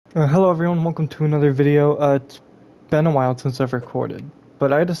Hello everyone, welcome to another video. It's been a while since I've recorded,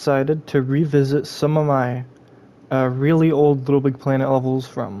 but I decided to revisit some of my really old Little Big Planet levels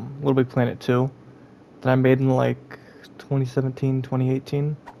from Little Big Planet 2 that I made in like 2017,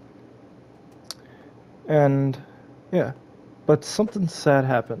 2018. And yeah, but something sad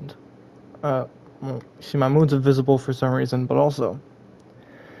happened. Uh, see, my mood's invisible for some reason, but also.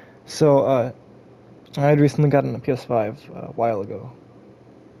 So, I had recently gotten a PS5 a while ago,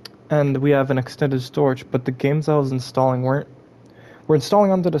 and we have an extended storage, but the games I was installing were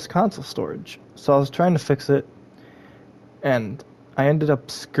installing onto this console storage. So I was trying to fix it, and I ended up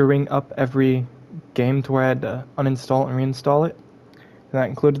screwing up every game to where I had to uninstall and reinstall it, and that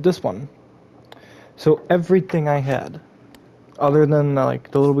included this one. So everything I had, other than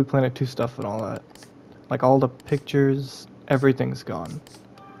like the Little Big Planet 2 stuff and all that, like all the pictures, everything's gone.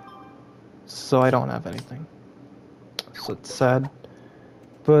 So I don't have anything. So it's sad.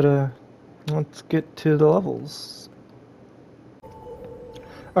 But let's get to the levels.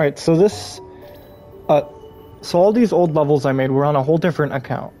 Alright, so uh, so all these old levels I made were on a whole different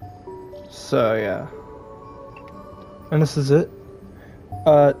account. So yeah. And this is it.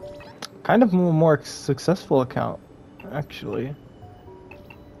 Uh, kind of a more successful account, actually.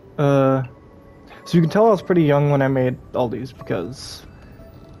 So you can tell I was pretty young when I made all these because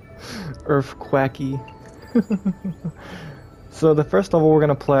Earthquacky. So the first level we're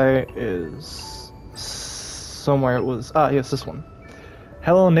gonna play is somewhere it was yes, this one.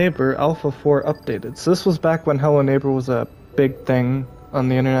 Hello Neighbor Alpha 4 updated. So this was back when Hello Neighbor was a big thing on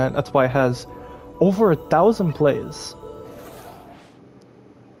the internet. That's why it has over 1,000 plays.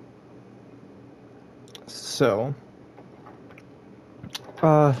 So,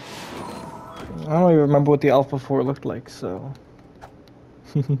 I don't even remember what the Alpha 4 looked like, so.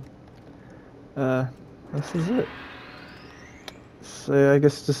 This is it. So I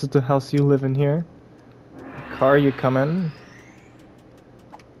guess this is the house you live in here. The car you come in.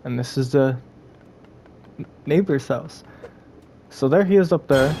 And this is the neighbor's house. So there he is up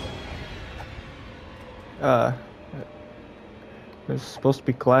there. There's supposed to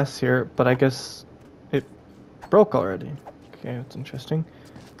be glass here, but I guess it broke already. Okay, that's interesting.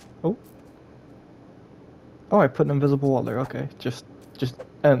 Oh. Oh, I put an invisible wall there. Okay, just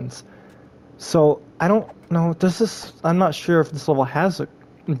ends. So I don't know. I'm not sure if this level has a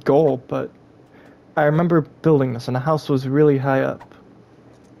goal, but I remember building this, and the house was really high up.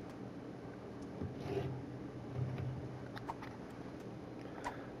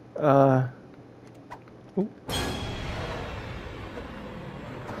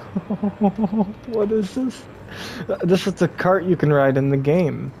 What is this? This is the cart you can ride in the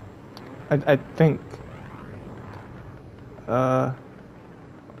game. I think. Oh,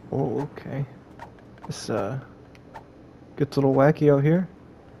 okay. This, gets a little wacky out here.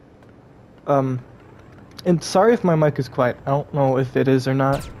 And sorry if my mic is quiet. I don't know if it is or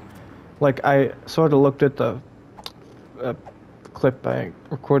not. Like, I sort of looked at the clip I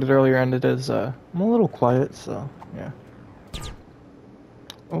recorded earlier, and it is, I'm a little quiet, so, yeah.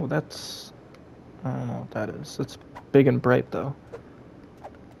 Oh, that's... I don't know what that is. It's big and bright, though.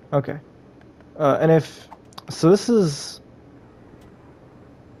 Okay. And if... So this is...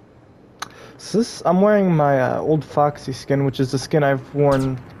 So this... I'm wearing my old Foxy skin, which is the skin I've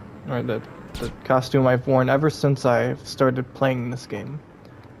worn... Or the costume I've worn ever since I started playing this game.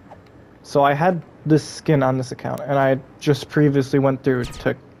 So I had this skin on this account, and I just previously went through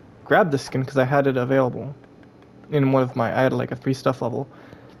to grab this skin because I had it available in one of my... I had like a free stuff level.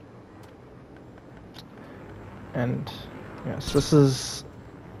 And yes, this is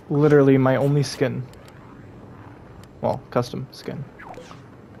literally my only skin. Well, custom skin.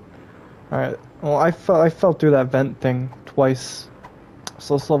 Alright, well I fell through that vent thing twice,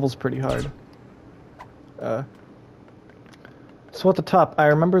 so this level's pretty hard. So at the top, I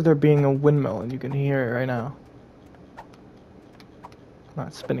remember there being a windmill, and you can hear it right now.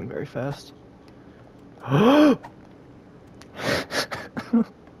 Not spinning very fast. No,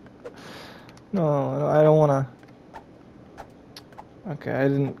 I don't wanna... Okay, I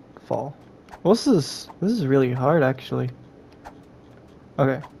didn't fall. Well, this is really hard, actually.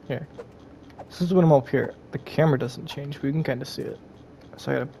 Okay, here. This is when I'm up here. The camera doesn't change, but you can kind of see it.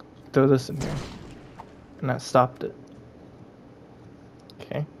 So I gotta throw this in here. And that stopped it.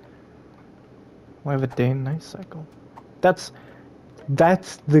 Okay. I have a day and night cycle. That's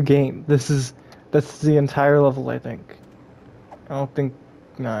the game. That's the entire level, I think. I don't think...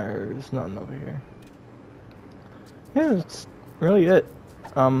 No, there's nothing over here. Yeah, that's really it.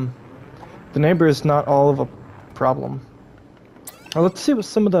 The neighbor is not all of a problem. Well, let's see what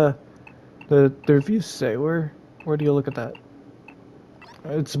some of the reviews say. Where do you look at that?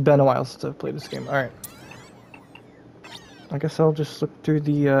 It's been a while since I've played this game. Alright. I guess I'll just look through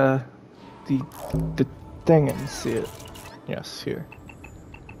the thing and see it. Yes, here.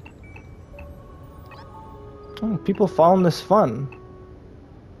 Oh, people found this fun.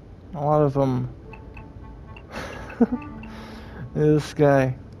 A lot of them. This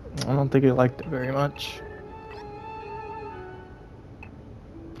guy, I don't think he liked it very much.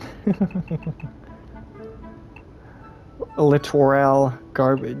 Littoral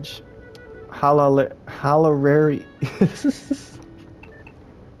garbage. Halarary.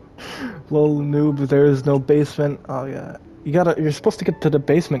 Lol noob, there is no basement. Oh yeah. You're supposed to get to the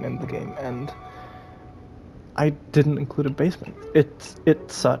basement in the game, and I didn't include a basement. It's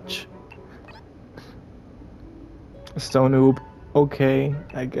such. So noob. Okay,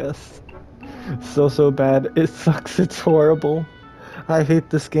 I guess. So bad. It sucks. It's horrible. I hate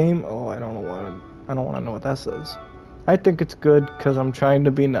this game. Oh, I don't want to know what that says. I think it's good because I'm trying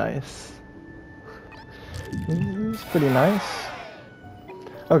to be nice. It's pretty nice.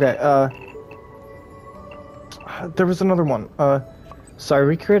 Okay, there was another one. So I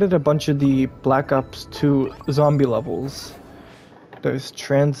recreated a bunch of the Black Ops 2 zombie levels. There's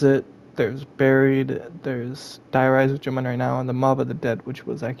Transit, there's Buried, there's Die Rise, which I'm in right now, and the Mob of the Dead, which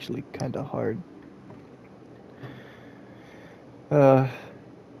was actually kind of hard.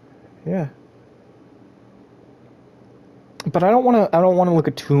 Yeah. But I don't want to look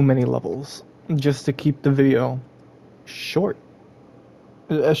at too many levels, just to keep the video short.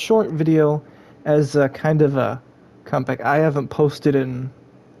 A short video as a kind of a comeback. I haven't posted in,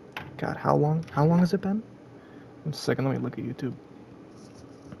 God, how long? How long has it been? One second, let me look at YouTube.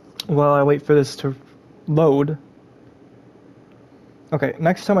 While I wait for this to load. Okay,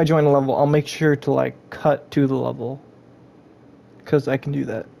 next time I join a level, I'll make sure to, like, cut to the level. Because I can do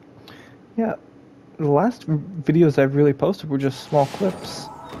that. Yeah, the last videos I've really posted were just small clips.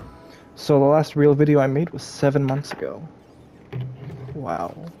 So the last real video I made was 7 months ago.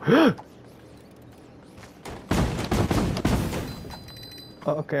 Wow.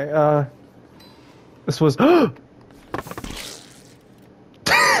 Okay, this was... Oh,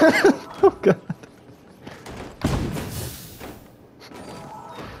 God.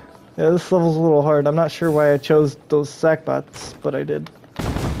 Yeah, this level's a little hard. I'm not sure why I chose those sack bots, but I did.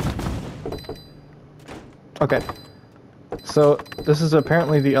 Okay. So, this is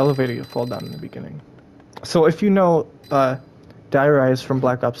apparently the elevator you fall down in the beginning. So, if you know, Die Rise from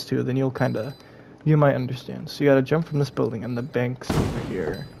Black Ops 2, then you might understand. So you gotta jump from this building, and the bank's over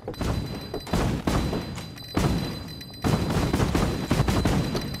here.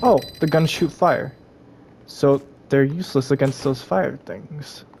 Oh, the guns shoot fire. So they're useless against those fire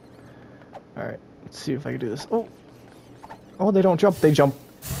things. Alright, let's see if I can do this. Oh! Oh, they don't jump, they jump.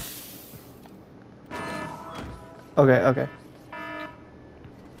 Okay.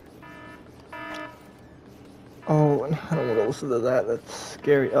 Oh, I don't want to listen to that. That's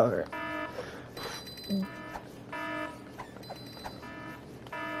scary. Alright.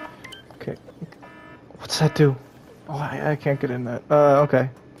 Okay. What's that do? Oh, I can't get in that. Okay.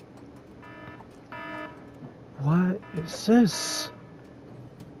 What is this?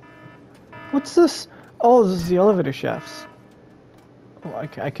 What's this? Oh, this is the elevator shafts. Oh, I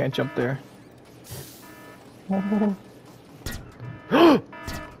can't jump there. Oh.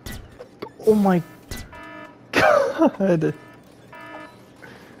 Oh my God.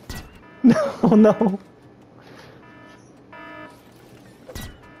 No.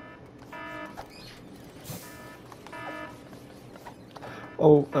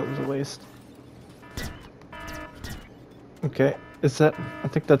 Oh, that was a waste. Okay, is that... I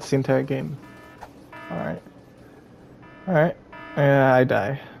think that's the entire game. Alright. Alright. Yeah, I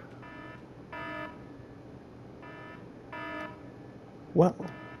die. Well.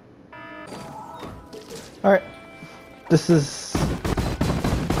 Alright. This is...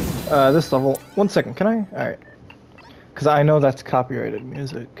 this level... 1 second, can I? Alright. Because I know that's copyrighted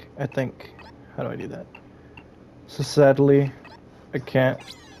music, I think. How do I do that? So sadly, I can't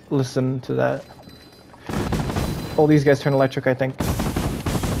listen to that. Oh, these guys turn electric, I think.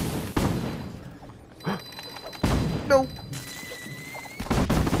 No!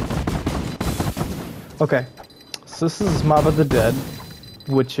 Okay. So this is Mob of the Dead,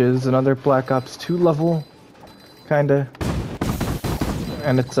 which is another Black Ops 2 level, kinda.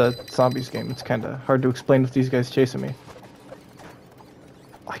 And it's a zombies game. It's kinda hard to explain with these guys chasing me.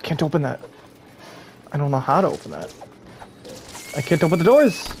 I can't open that. I don't know how to open that. I can't open the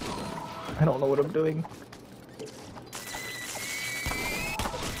doors! I don't know what I'm doing.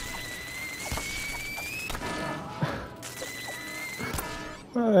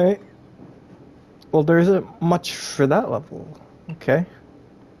 Alright. Well, there isn't much for that level. Okay.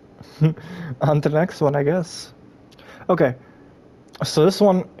 On to the next one, I guess. Okay, so this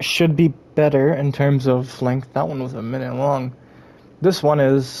one should be better in terms of length. That one was a minute long. This one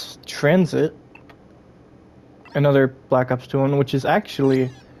is Transit, another Black Ops 2 one, which is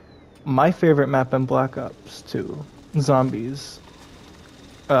actually my favorite map in Black Ops 2. Zombies.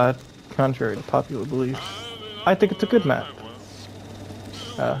 Contrary to popular belief, I think it's a good map.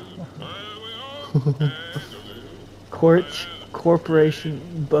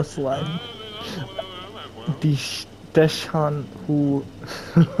 Corporation bus line. Deshan who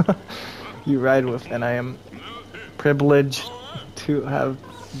you ride with, and I am privileged to have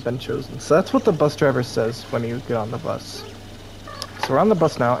been chosen. So that's what the bus driver says when you get on the bus. So we're on the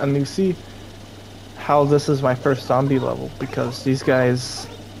bus now, and you see how this is my first zombie level, because these guys...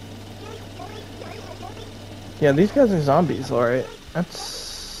 Yeah, these guys are zombies, alright.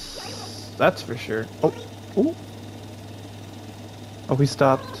 That's for sure. Oh, ooh. Oh, he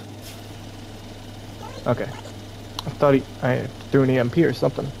stopped. Okay. I thought I threw an EMP or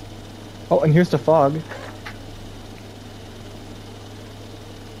something. Oh, and here's the fog.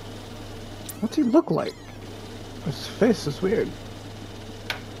 What's he look like? His face is weird.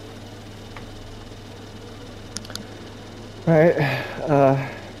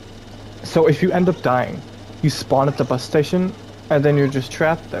 Alright, so if you end up dying, you spawn at the bus station, and then you're just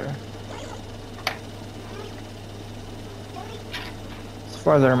trapped there. As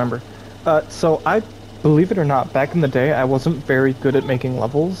far as I remember. So I, believe it or not, back in the day, I wasn't very good at making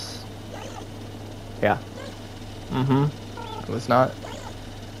levels. Yeah. I was not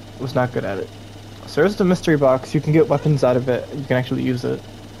good at it. So there's the mystery box. You can get weapons out of it. You can actually use it.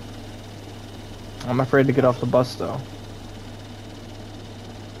 I'm afraid to get off the bus, though.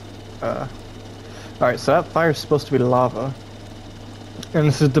 Alright, so that fire's supposed to be lava. And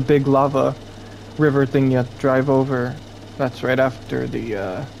this is the big lava river thing you have to drive over. That's right after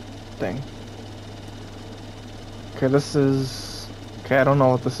the, thing. Okay, this is... Okay, I don't know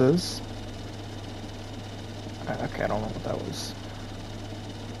what this is. Okay, I don't know what that was.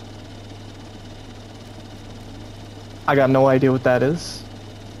 I got no idea what that is.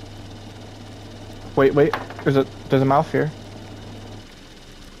 Wait, there's a mouth here.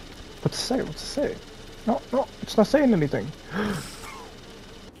 What's it say? What's it say? No, it's not saying anything.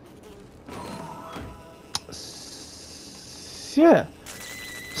 Yeah.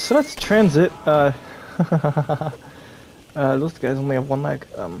 So that's Transit. Those guys only have one leg.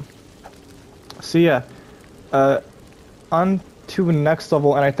 So yeah. On to the next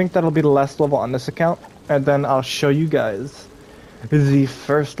level, and I think that'll be the last level on this account, and then I'll show you guys the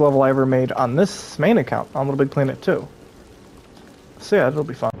first level I ever made on this main account on Little Big Planet 2. So yeah, it'll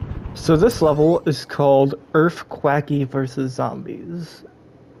be fun. So this level is called Earth Quacky vs. Zombies.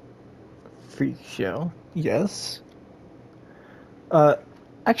 Freak show. Yes.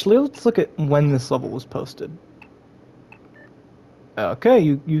 Actually, let's look at when this level was posted. Okay,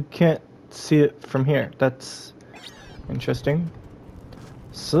 you can't see it from here. That's interesting.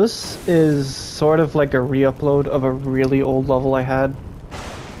 So this is sort of like a re-upload of a really old level I had.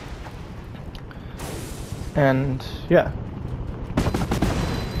 And yeah.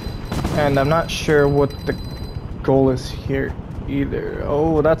 And I'm not sure what the goal is here either.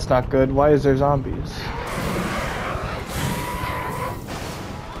 Oh, that's not good. Why is there zombies?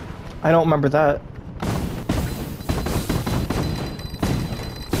 I don't remember that.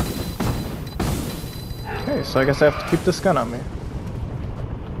 Okay, so I guess I have to keep this gun on me.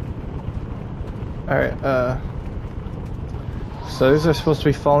 Alright, so these are supposed to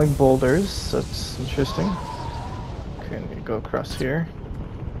be falling boulders. That's interesting. Okay, I need to go across here.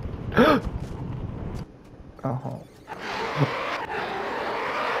 Oh.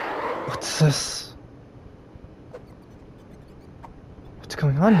 What's this? What's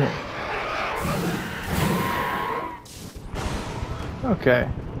going on here? Okay.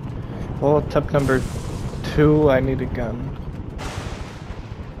 Well, tip number 2, I need a gun.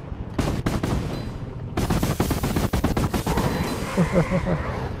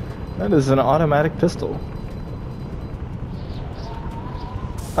 That is an automatic pistol.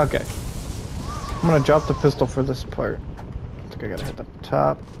 Okay. I'm gonna drop the pistol for this part. I think I gotta hit the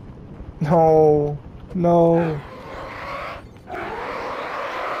top. No. No.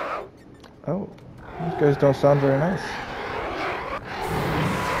 Oh. These guys don't sound very nice.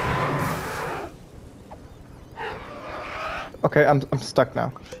 Okay, I'm stuck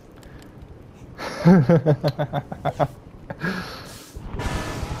now.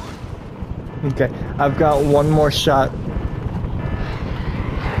 Okay, I've got one more shot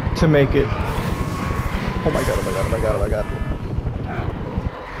to make it. Oh my god, oh my god, oh my god, oh my god.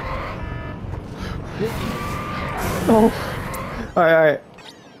 Oh. Alright.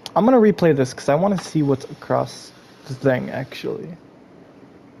 I'm gonna replay this because I want to see what's across the thing, actually.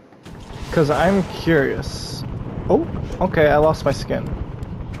 Because I'm curious. Oh, okay, I lost my skin.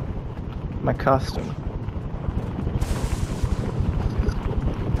 My costume.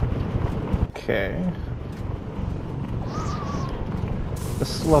 Okay.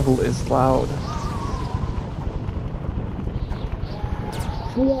 This level is loud.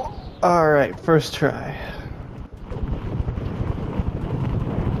 Alright, first try.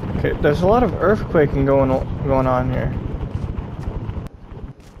 Okay, there's a lot of earthquaking going on here.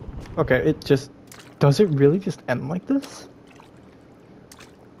 Okay, it just... Does it really just end like this?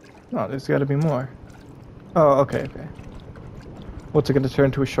 No, there's gotta be more. Oh, okay. What's it gonna turn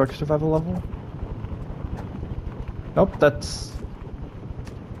into a shark survival level? Nope, that's...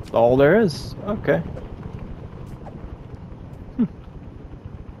 all there is. Okay.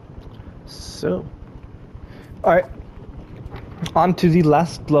 So... Alright. On to the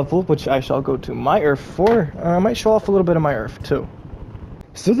last level, which I shall go to. My Earth 4. I might show off a little bit of my Earth, too.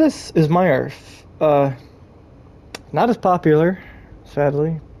 So this is my Earth. Not as popular,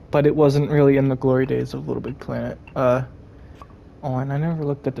 sadly, but it wasn't really in the glory days of Little Big Planet. Oh, and I never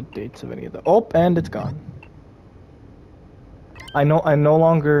looked at the dates of any of the... Oh, and it's gone. I no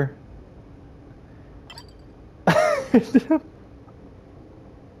longer...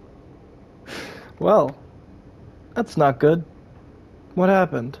 Well, that's not good. What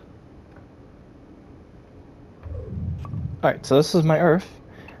happened? Alright, so this is my Earth.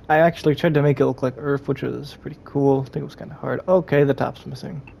 I actually tried to make it look like Earth, which was pretty cool. I think it was kind of hard. Okay, the top's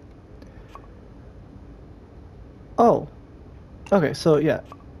missing. Oh. Okay, so yeah.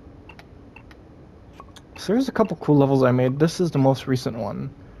 So there's a couple cool levels I made. This is the most recent one.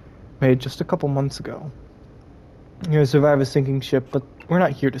 Made just a couple months ago. You survive a sinking ship, but we're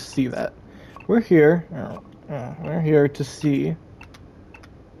not here to see that. We're here to see...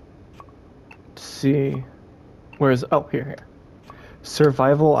 Where is... Oh, here.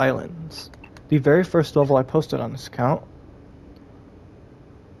 Survival Islands. The very first level I posted on this account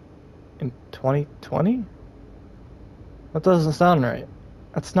in 2020? That doesn't sound right.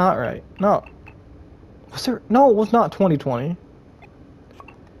 That's not right. No. Was there... No, it was not 2020.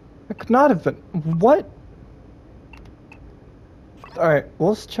 It could not have been... What? Alright, well,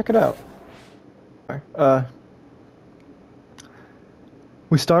 let's check it out.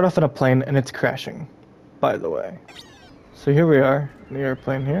 We start off in a plane and it's crashing, by the way. So here we are, in the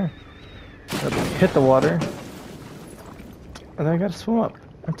airplane here. Hit the water. And then I gotta swim up.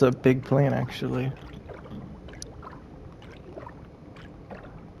 That's a big plane, actually.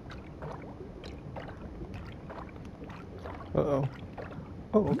 Uh-oh.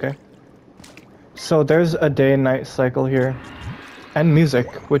 Oh, okay. So there's a day and night cycle here. And music,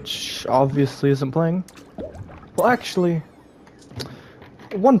 which obviously isn't playing. Well, actually...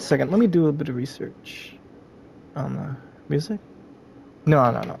 One second, let me do a bit of research. On the music? No,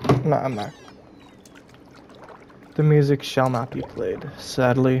 I'm not. The music shall not be played,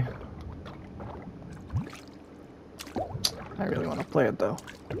 sadly. I really want to play it, though.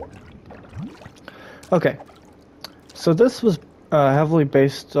 Okay. So this was heavily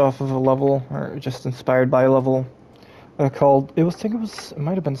based off of a level, or just inspired by a level, called... It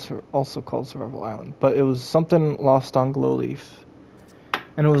might have been also called Survival Island, but it was something Lost on Glowleaf.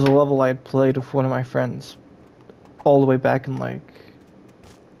 And it was a level I had played with one of my friends all the way back in, like,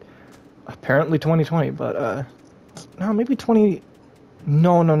 apparently 2020, but, no, maybe 20...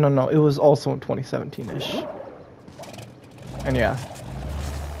 No, it was also in 2017-ish. And yeah.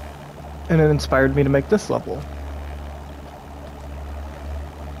 And it inspired me to make this level.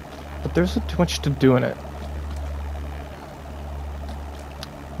 But there's too much to do in it.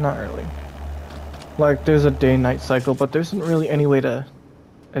 Not really. Like, there's a day-night cycle, but there isn't really any way to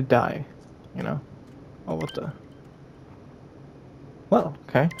die, you know? Oh, what the... Well,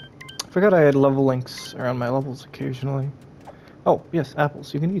 okay. Forgot I had level links around my levels occasionally. Oh, yes,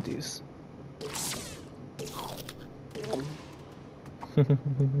 apples. You can eat these.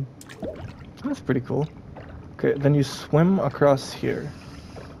 That's pretty cool. Okay, then you swim across here.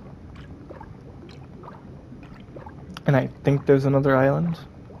 And I think there's another island.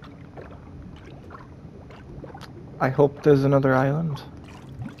 I hope there's another island.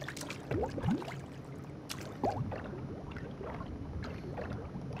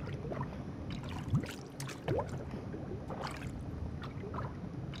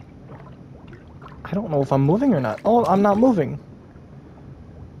 I don't know if I'm moving or not. Oh, I'm not moving.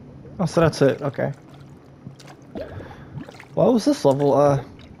 Oh, so that's it. Okay. What was this level?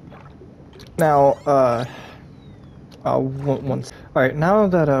 Now, once. Alright, now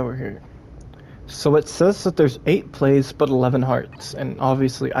that we're here. So it says that there's 8 plays but 11 hearts, and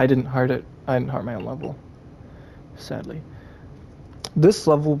obviously I didn't heart it. I didn't heart my own level, sadly. This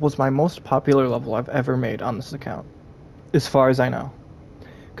level was my most popular level I've ever made on this account, as far as I know.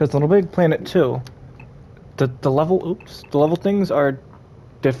 Because Little Big Planet 2, the level things are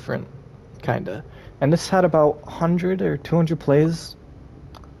different, kinda. And this had about 100 or 200 plays.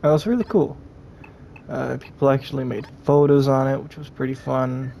 It was really cool. People actually made photos on it, which was pretty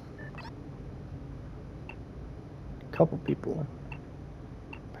fun. A couple people.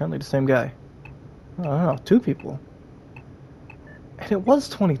 Apparently the same guy. I don't know, 2 people. And it was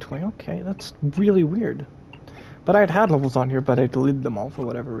 2020, okay, that's really weird. But I'd had levels on here, but I deleted them all for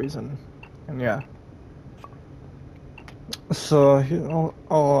whatever reason. And yeah. So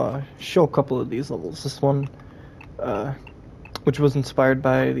I'll show a couple of these levels. This one, which was inspired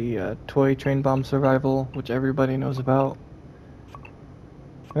by the toy train bomb survival, which everybody knows about.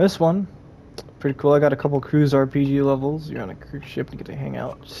 This one, pretty cool. I got a couple cruise RPG levels. You're on a cruise ship and get to hang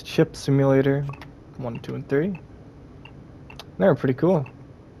out. Ship simulator, 1, 2, and 3. They were pretty cool.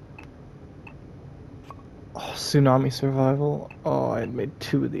 Oh, tsunami survival. Oh, I had made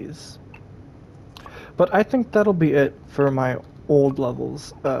 2 of these. But I think that'll be it for my old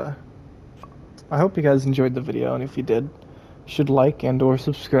levels. I hope you guys enjoyed the video, and if you did, you should like and or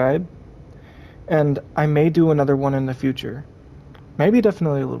subscribe. And I may do another one in the future. Maybe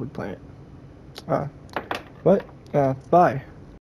definitely a Little Big Planet. Bye.